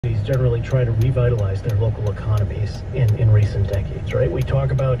cities generally try to revitalize their local economies in recent decades, right? We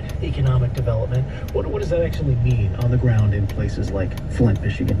talk about economic development. What does that actually mean on the ground in places like Flint,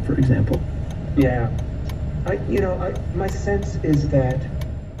 Michigan, for example? Yeah. My sense is that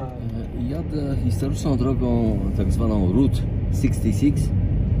jadę historyczną drogą, tak zwaną Route 66.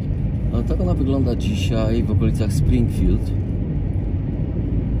 Tak ona wygląda dzisiaj w okolicach Springfield.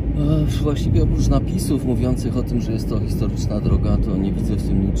 Właściwie oprócz napisów mówiących o tym, że jest to historyczna droga, to nie widzę w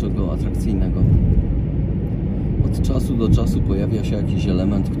tym niczego atrakcyjnego. Od czasu do czasu pojawia się jakiś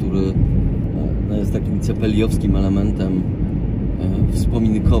element, który jest takim cepeliowskim elementem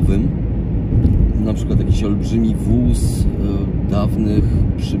wspominkowym. Na przykład jakiś olbrzymi wóz dawnych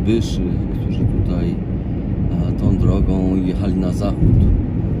przybyszy, którzy tutaj tą drogą jechali na zachód.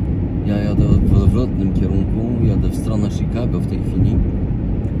 Ja jadę w odwrotnym kierunku, jadę w stronę Chicago w tej chwili.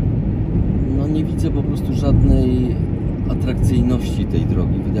 No nie widzę po prostu żadnej atrakcyjności tej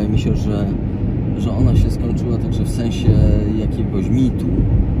drogi. Wydaje mi się, że ona się skończyła także w sensie jakiegoś mitu.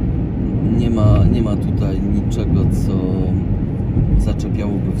 Nie ma tutaj niczego, co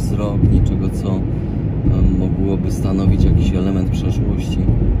zaczepiałoby wzrok, niczego, co mogłoby stanowić jakiś element przeszłości.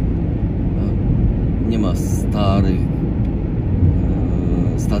 Nie ma starych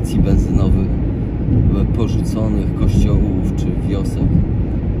stacji benzynowych, porzuconych kościołów czy wiosek.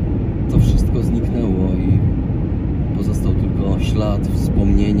 To wszystko zniknęło i pozostał tylko ślad,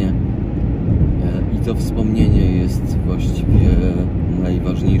 wspomnienie. I to wspomnienie jest właściwie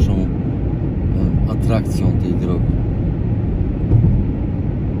najważniejszą atrakcją tej drogi.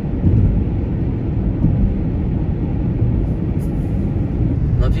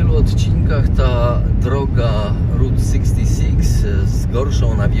 Na wielu odcinkach ta droga Route 66 z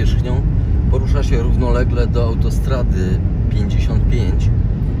gorszą nawierzchnią porusza się równolegle do autostrady 55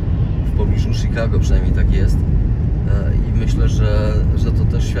 w pobliżu Chicago, przynajmniej tak jest. I myślę, że to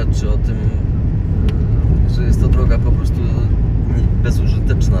też świadczy o tym, że jest to droga po prostu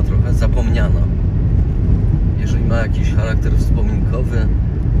bezużyteczna, trochę zapomniana. Jeżeli ma jakiś charakter wspominkowy,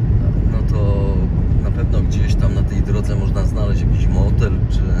 no to na pewno gdzieś tam na tej drodze można znaleźć jakiś motel,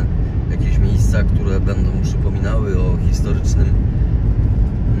 czy jakieś miejsca, które będą przypominały o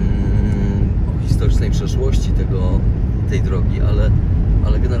historycznej przeszłości tej drogi,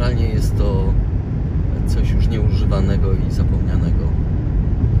 ale generalnie jest to coś już nieużywanego i zapomnianego.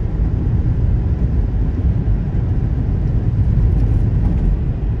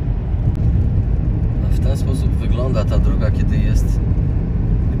 W ten sposób wygląda ta droga,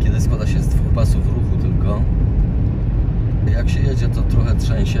 kiedy składa się z 2 pasów ruchu tylko. Jak się jedzie, to trochę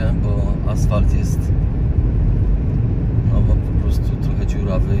trzęsie, bo asfalt jest po prostu trochę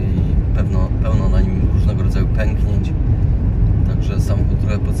dziurawy i pełno na nim różnego rodzaju pęknięć. Także samochód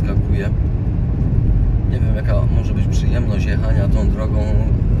trochę podskakuje. Nie wiem, jaka może być przyjemność jechania tą drogą,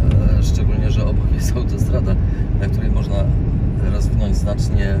 szczególnie, że obok jest autostrada, na której można rozwinąć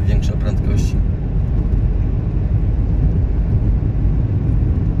znacznie większe prędkości.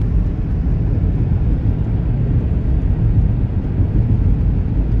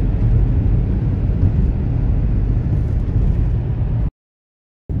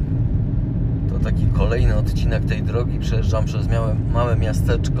 Taki kolejny odcinek tej drogi. Przejeżdżam przez małe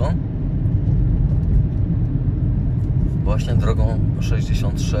miasteczko właśnie drogą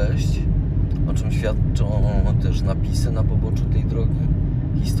 66, o czym świadczą też napisy na poboczu tej drogi.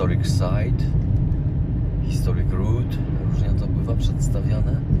 Historic Site, Historic Route, różnie to bywa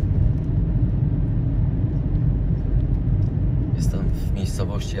przedstawiane. Jestem w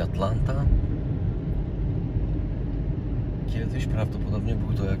miejscowości Atlanta. Kiedyś prawdopodobnie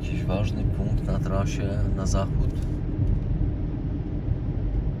był to jakiś ważny punkt na trasie na zachód.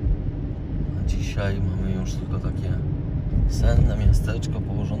 A dzisiaj mamy już tylko takie senne miasteczko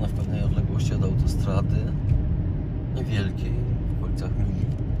położone w pewnej odległości od autostrady. Niewielkiej, w okolicach mili.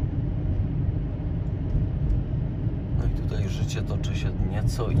 No i tutaj życie toczy się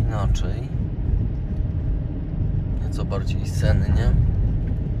nieco inaczej. Nieco bardziej sennie.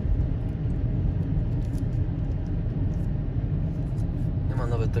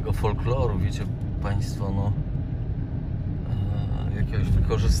 Nawet tego folkloru, wiecie Państwo, jakiegoś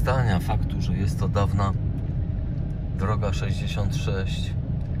wykorzystania faktu, że jest to dawna droga 66.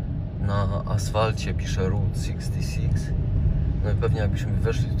 Na asfalcie pisze Route 66. No i pewnie jakbyśmy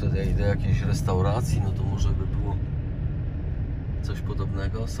weszli tutaj do jakiejś restauracji, no to może by było coś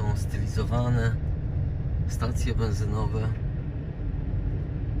podobnego. Są stylizowane stacje benzynowe.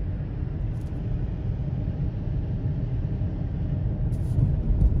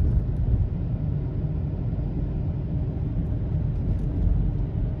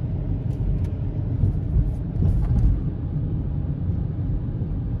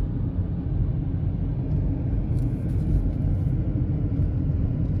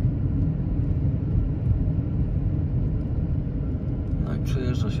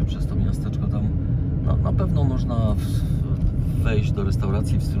 do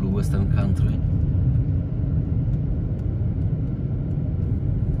restauracji w stylu western country,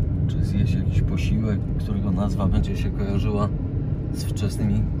 czy zjeść jakiś posiłek, którego nazwa będzie się kojarzyła z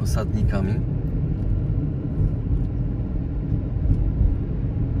wczesnymi osadnikami.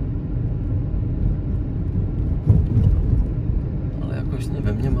 Ale jakoś nie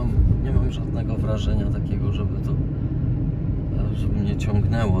wiem, nie mam żadnego wrażenia takiego, żeby mnie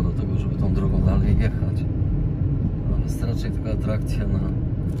ciągnęło do tego, żeby tą drogą dalej jechać. Ale jest raczej taka atrakcja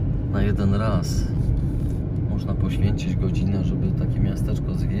na jeden raz. Można poświęcić godzinę, żeby takie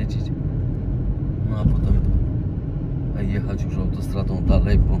miasteczko zwiedzić, no a potem jechać już autostradą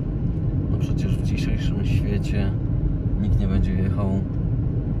dalej, bo no przecież w dzisiejszym świecie nikt nie będzie jechał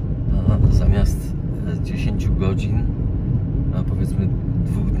zamiast 10 godzin, a powiedzmy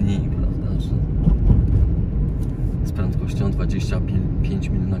 2 dni, prawda, z prędkością 25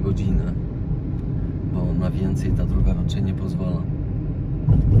 mil na godzinę, bo na więcej ta droga raczej nie pozwala.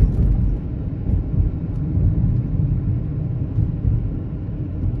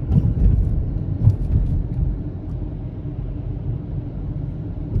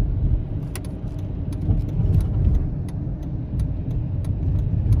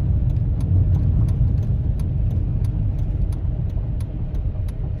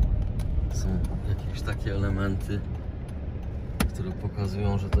 Są jakieś takie elementy, które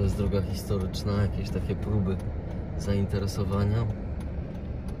pokazują, że to jest droga historyczna, jakieś takie próby zainteresowania,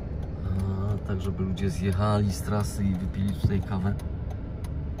 tak żeby ludzie zjechali z trasy i wypili tutaj kawę,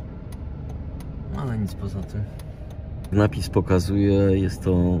 ale nic poza tym. Napis pokazuje, jest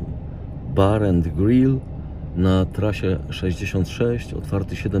to Bar and Grill na trasie 66,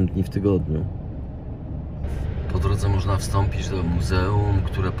 otwarty 7 dni w tygodniu. Po drodze można wstąpić do muzeum,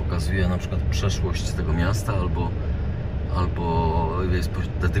 które pokazuje na przykład przeszłość tego miasta, albo jest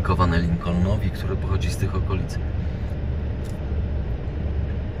dedykowane Lincolnowi, który pochodzi z tych okolic.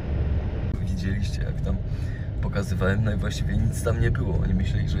 Widzieliście, jak tam pokazywałem, no i właściwie nic tam nie było. Oni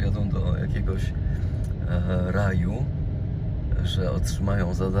myśleli, że jadą do jakiegoś raju, że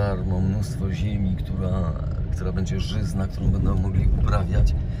otrzymają za darmo mnóstwo ziemi, która będzie żyzna, którą będą mogli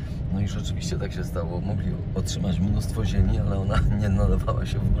uprawiać. No i rzeczywiście tak się stało. Mogli otrzymać mnóstwo ziemi, ale ona nie nadawała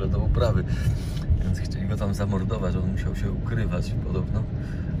się w ogóle do uprawy. Więc chcieli go tam zamordować, on musiał się ukrywać podobno,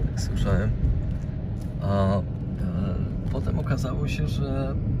 tak słyszałem. A potem okazało się,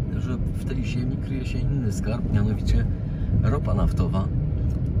 że w tej ziemi kryje się inny skarb, mianowicie ropa naftowa.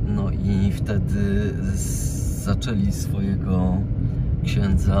 No i wtedy zaczęli swojego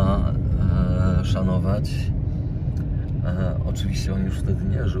księdza szanować. Oczywiście on już wtedy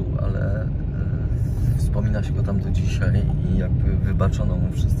nie żył, ale wspomina się go tam do dzisiaj i jakby wybaczono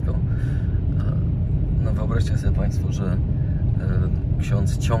mu wszystko. No wyobraźcie sobie Państwo, że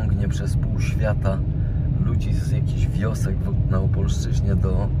ksiądz ciągnie przez pół świata ludzi z jakichś wiosek na Opolszczyźnie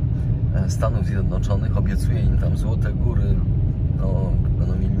do Stanów Zjednoczonych, obiecuje im tam złote góry, no,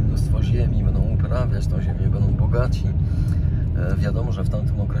 będą mieli mnóstwo ziemi, będą uprawiać tą ziemię, będą bogaci. Wiadomo, że w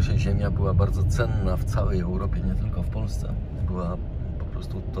tamtym okresie ziemia była bardzo cenna w całej Europie, nie tylko w Polsce. Była po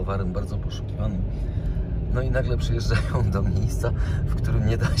prostu towarem bardzo poszukiwanym. No i nagle przyjeżdżają do miejsca, w którym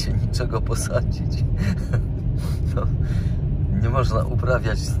nie da się niczego posadzić. No, nie można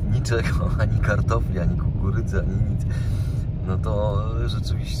uprawiać niczego, ani kartofli, ani kukurydzy, ani nic. No to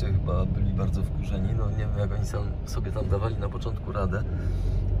rzeczywiście chyba byli bardzo wkurzeni. No nie wiem, jak oni sobie tam dawali na początku radę,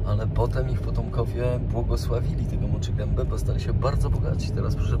 ale potem ich potomkowie błogosławili tego Moczygębę, bo stali się bardzo bogaci.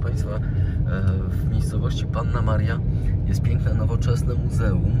 Teraz, proszę Państwa, w miejscowości Panna Maria jest piękne, nowoczesne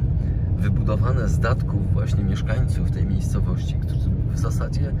muzeum, wybudowane z datków właśnie mieszkańców tej miejscowości, którzy w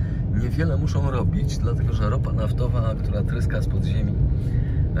zasadzie niewiele muszą robić, dlatego że ropa naftowa, która tryska spod ziemi,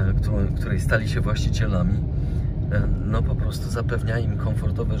 której stali się właścicielami, no po prostu zapewnia im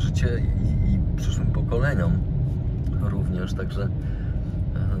komfortowe życie i przyszłym pokoleniom również, także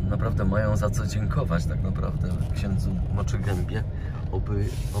naprawdę mają za co dziękować tak naprawdę księdzu Moczygębie,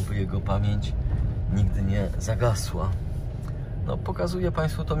 oby jego pamięć nigdy nie zagasła. No, pokazuję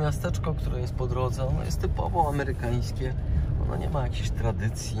Państwu to miasteczko, które jest po drodze. Ono jest typowo amerykańskie, ono nie ma jakiejś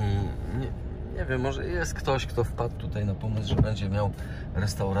tradycji, nie wiem, może jest ktoś, kto wpadł tutaj na pomysł, że będzie miał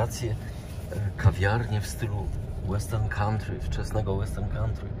restaurację, kawiarnię w stylu western country, wczesnego western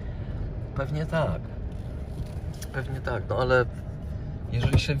country. Pewnie tak, no ale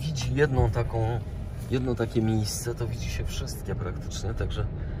jeżeli się widzi jedno takie miejsce, to widzi się wszystkie praktycznie, także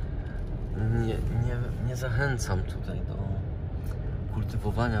nie zachęcam tutaj do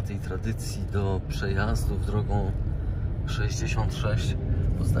kultywowania tej tradycji, do przejazdów drogą 66,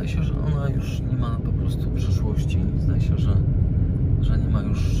 bo zdaje się, że ona już nie ma po prostu przyszłości. Zdaje się, że nie ma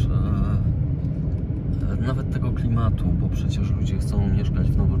już nawet tego klimatu, bo przecież ludzie chcą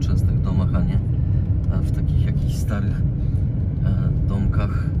mieszkać w nowoczesnych domach, a nie w takich jakichś starych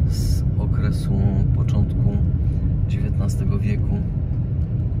domkach z okresu początku XIX wieku.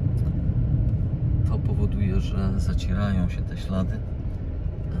 To powoduje, że zacierają się te ślady,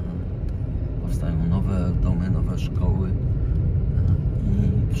 powstają nowe domy, nowe szkoły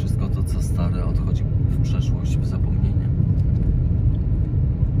i wszystko to, co stare, odchodzi w przeszłość, w zapomnienie.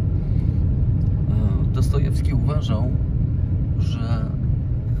 Dostojewski uważał, że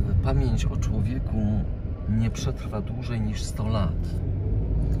pamięć o człowieku nie przetrwa dłużej niż 100 lat.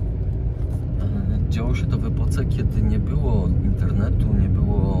 Działo się to w epoce, kiedy nie było internetu, nie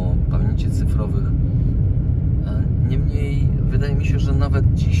było pamięci cyfrowych. Niemniej wydaje mi się, że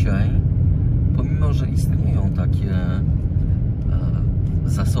nawet dzisiaj, pomimo że istnieją takie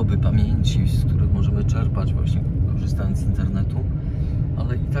zasoby pamięci, z których możemy czerpać właśnie korzystając z internetu,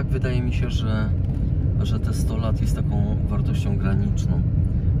 ale i tak wydaje mi się, że te 100 lat jest taką wartością graniczną.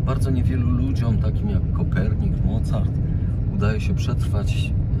 Bardzo niewielu ludziom, takim jak Kopernik, Mozart, udaje się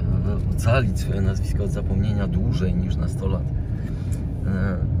przetrwać, ocalić swoje nazwisko od zapomnienia dłużej niż na 100 lat.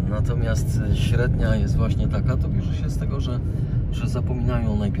 Natomiast średnia jest właśnie taka, to bierze się z tego, że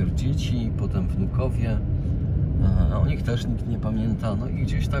zapominają najpierw dzieci, potem wnukowie, a o nich też nikt nie pamięta. No i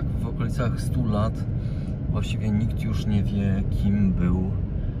gdzieś tak w okolicach 100 lat właściwie nikt już nie wie, kim był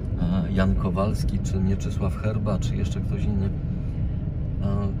Jan Kowalski, czy Mieczysław Herba, czy jeszcze ktoś inny.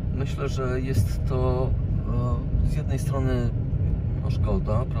 Myślę, że jest to z jednej strony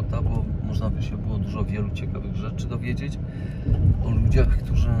szkoda, prawda, bo można by się było dużo wielu ciekawych rzeczy dowiedzieć o ludziach,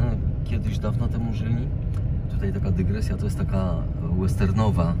 którzy kiedyś dawno temu żyli. Tutaj taka dygresja, to jest taka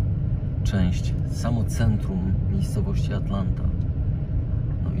westernowa część, samo centrum miejscowości Atlanta.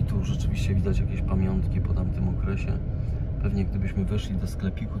 No i tu rzeczywiście widać jakieś pamiątki po tamtym okresie. Pewnie gdybyśmy weszli do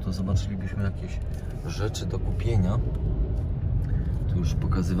sklepiku, to zobaczylibyśmy jakieś rzeczy do kupienia. Tu już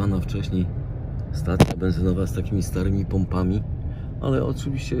pokazywano wcześniej stacja benzynowa z takimi starymi pompami, ale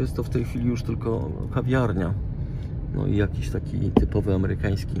oczywiście jest to w tej chwili już tylko kawiarnia. No i jakiś taki typowy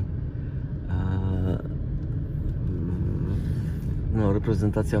amerykański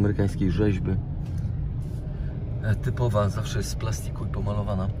reprezentacja amerykańskiej rzeźby. Typowa, zawsze jest z plastiku i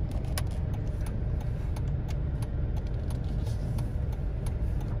pomalowana.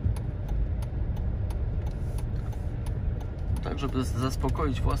 Tak, żeby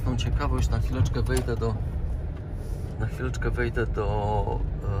zaspokoić własną ciekawość, na chwileczkę wejdę do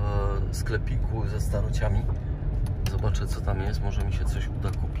sklepiku ze starociami. Zobaczę, co tam jest, może mi się coś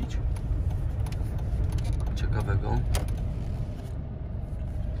uda kupić ciekawego.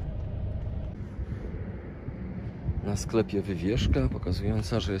 Na sklepie wywieszka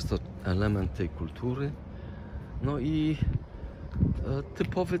pokazująca, że jest to element tej kultury. No i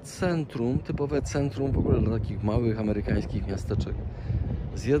typowe centrum w ogóle dla takich małych amerykańskich miasteczek.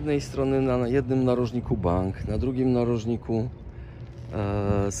 Z jednej strony na jednym narożniku bank, na drugim narożniku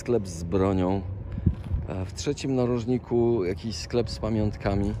sklep z bronią, w trzecim narożniku jakiś sklep z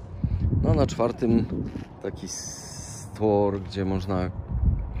pamiątkami, no na czwartym taki store, gdzie można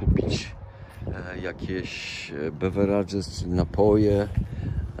kupić jakieś beverages, czyli napoje,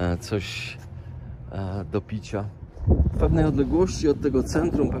 coś do picia. W pewnej odległości od tego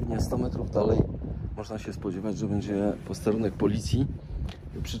centrum, pewnie 100 metrów dalej, można się spodziewać, że będzie posterunek policji,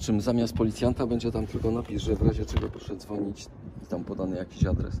 przy czym zamiast policjanta będzie tam tylko napis, że w razie czego proszę dzwonić i tam podany jakiś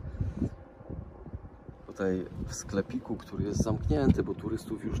adres. Tutaj w sklepiku, który jest zamknięty, bo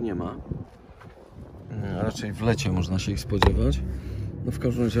turystów już nie ma, raczej w lecie można się ich spodziewać. No w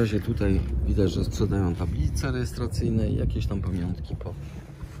każdym razie tutaj widać, że sprzedają tablice rejestracyjne i jakieś tam pamiątki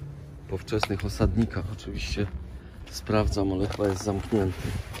po wczesnych osadnikach. Oczywiście sprawdzam, ale chyba jest zamknięty.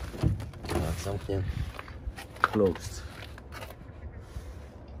 Tak, zamknięty. Closed.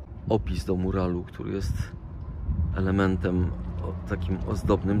 Opis do muralu, który jest elementem takim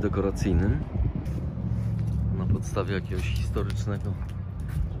ozdobnym, dekoracyjnym na podstawie jakiegoś historycznego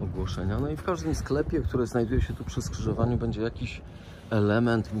ogłoszenia. No i w każdym sklepie, który znajduje się tu przy skrzyżowaniu, będzie jakiś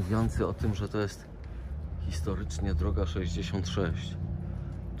element mówiący o tym, że to jest historycznie droga 66.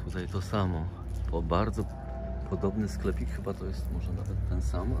 Tutaj to samo. Bardzo podobny sklepik, chyba to jest może nawet ten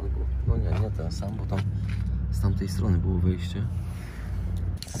sam, albo no nie ten sam, bo tam z tamtej strony było wejście.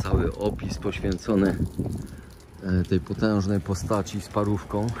 Cały opis poświęcony tej potężnej postaci z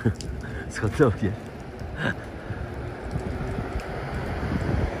parówką z hot dogiem.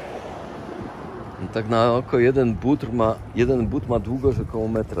 Tak na oko jeden but ma długość około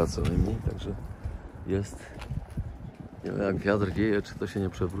metra co najmniej, także jest. Nie wiem, jak wiatr wieje, czy to się nie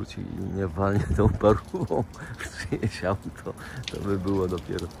przewróci i nie walnie tą parówką w czyjeś auto, to by było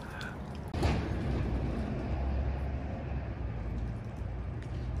dopiero.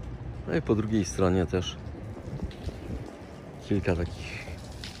 No i po drugiej stronie też kilka takich,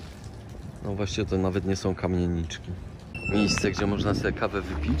 no właściwie to nawet nie są kamieniczki. Miejsce, gdzie można sobie kawę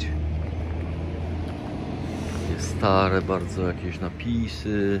wypić. Jest stare bardzo jakieś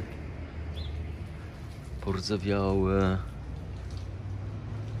napisy, pordzewiałe.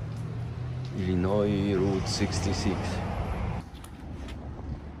 Illinois Route 66.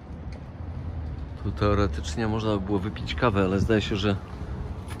 Tu teoretycznie można by było wypić kawę, ale zdaje się, że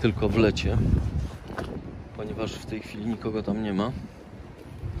tylko w lecie, ponieważ w tej chwili nikogo tam nie ma.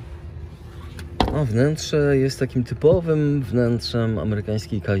 A wnętrze jest takim typowym wnętrzem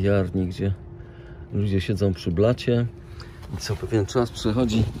amerykańskiej kawiarni, gdzie ludzie siedzą przy blacie i co pewien czas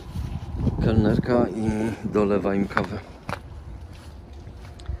przychodzi kelnerka i dolewa im kawę.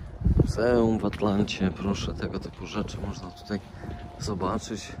 Muzeum w Atlancie, proszę, tego typu rzeczy można tutaj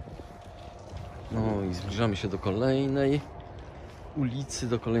zobaczyć. No i zbliżamy się do kolejnej ulicy,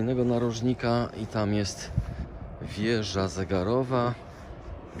 do kolejnego narożnika i tam jest wieża zegarowa,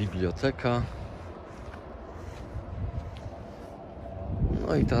 biblioteka.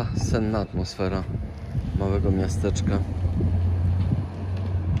 No i ta senna atmosfera małego miasteczka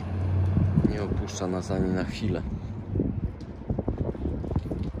nie opuszcza nas ani na chwilę.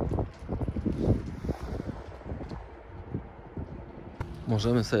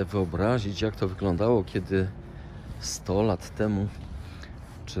 Możemy sobie wyobrazić, jak to wyglądało, kiedy 100 lat temu,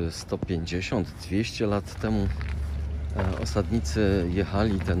 czy 150, 200 lat temu osadnicy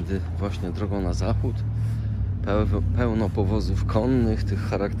jechali tędy właśnie drogą na zachód. Pełno powozów konnych, tych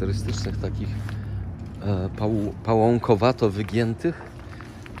charakterystycznych, takich pałąkowato wygiętych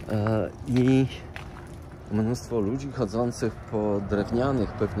i mnóstwo ludzi chodzących po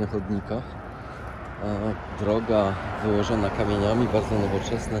drewnianych pewnie chodnikach. Droga wyłożona kamieniami, bardzo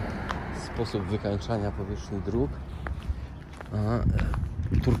nowoczesny sposób wykańczania powierzchni dróg.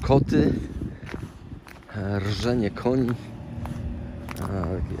 Turkoty, rżenie koni,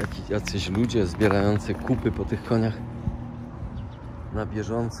 jacyś ludzie zbierający kupy po tych koniach na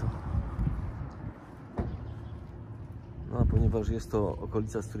bieżąco. No a ponieważ jest to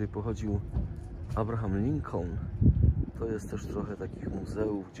okolica, z której pochodził Abraham Lincoln, to jest też trochę takich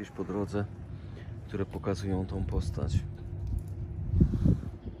muzeów gdzieś po drodze, które pokazują tą postać.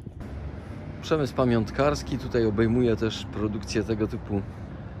 Przemysł pamiątkarski tutaj obejmuje też produkcję tego typu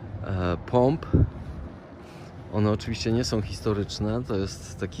pomp. One oczywiście nie są historyczne, to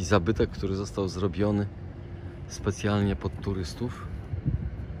jest taki zabytek, który został zrobiony specjalnie pod turystów.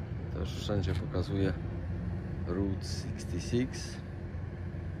 Też wszędzie pokazuje Route 66,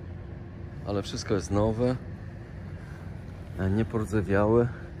 ale wszystko jest nowe, niepordzewiałe.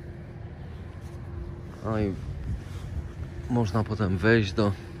 No i można potem wejść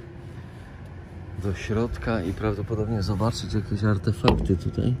do środka i prawdopodobnie zobaczyć jakieś artefakty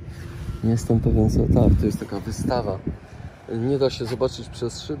tutaj. Nie jestem pewien co. Tak, to jest taka wystawa. Nie da się zobaczyć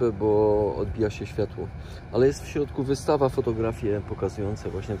przez szybę, bo odbija się światło. Ale jest w środku wystawa, fotografie pokazujące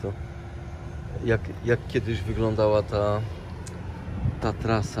właśnie to, jak kiedyś wyglądała ta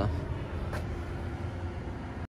trasa.